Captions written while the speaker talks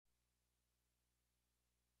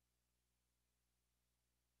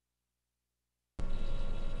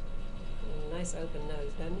nice open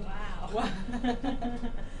nose, doesn't he? Wow.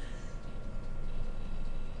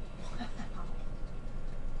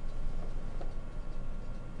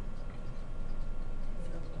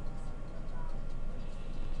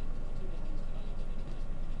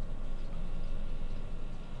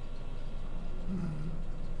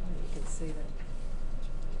 You can see that.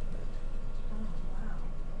 Oh, wow.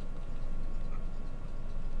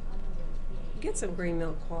 Get some green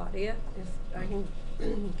milk, Claudia, if I can,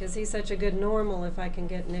 because he's such a good normal. If I can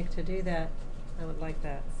get Nick to do that, I would like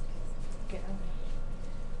that. Okay,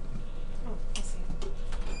 oh, I see.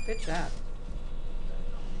 Good job.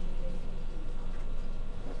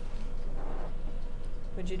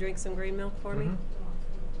 Would you drink some green milk for me? Mhm.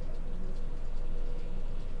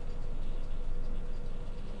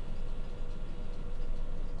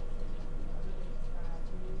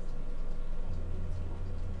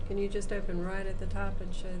 Can you just open right at the top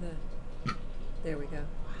and show the, there we go,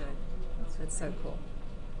 good. That's so cool.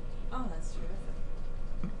 Oh, that's terrific.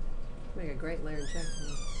 Make a great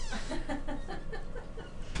laryngectomy.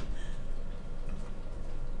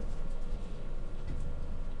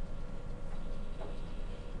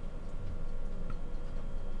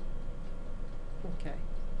 Okay.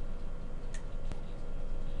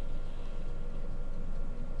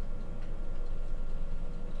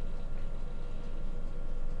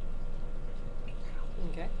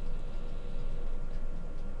 Okay.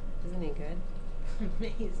 Isn't he good?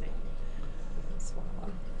 Amazing.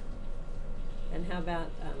 Swallow. And how about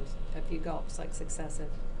a few gulps, like successive?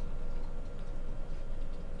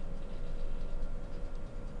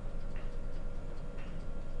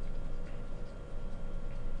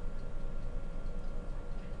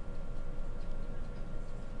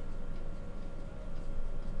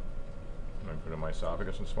 Can I put it in my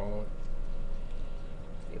esophagus and swallow it?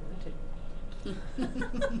 If you want to.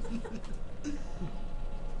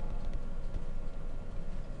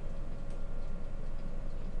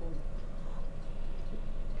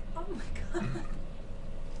 Oh my God.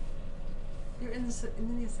 You're in the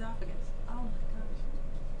esophagus. Oh my